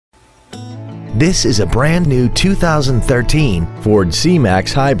This is a brand new 2013 Ford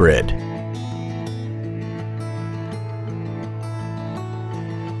C-Max Hybrid.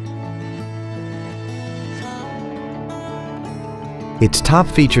 Its top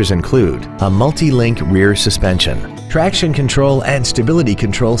features include a multi-link rear suspension, traction control and stability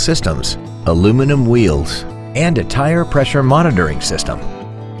control systems, aluminum wheels, and a tire pressure monitoring system.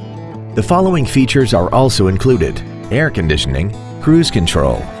 The following features are also included: air conditioning, cruise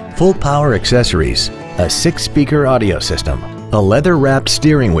control, full power accessories, a 6-speaker audio system, a leather-wrapped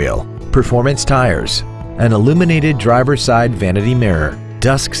steering wheel, performance tires, an illuminated driver's side vanity mirror,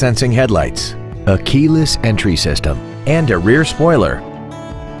 dusk sensing headlights, a keyless entry system, and a rear spoiler.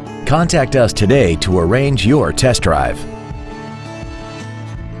 Contact us today to arrange your test drive.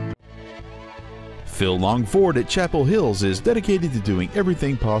 Phil Long Ford at Chapel Hills is dedicated to doing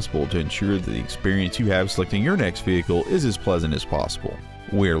everything possible to ensure that the experience you have selecting your next vehicle is as pleasant as possible.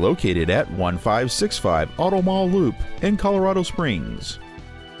 We're located at 1565 Auto Mall Loop in Colorado Springs.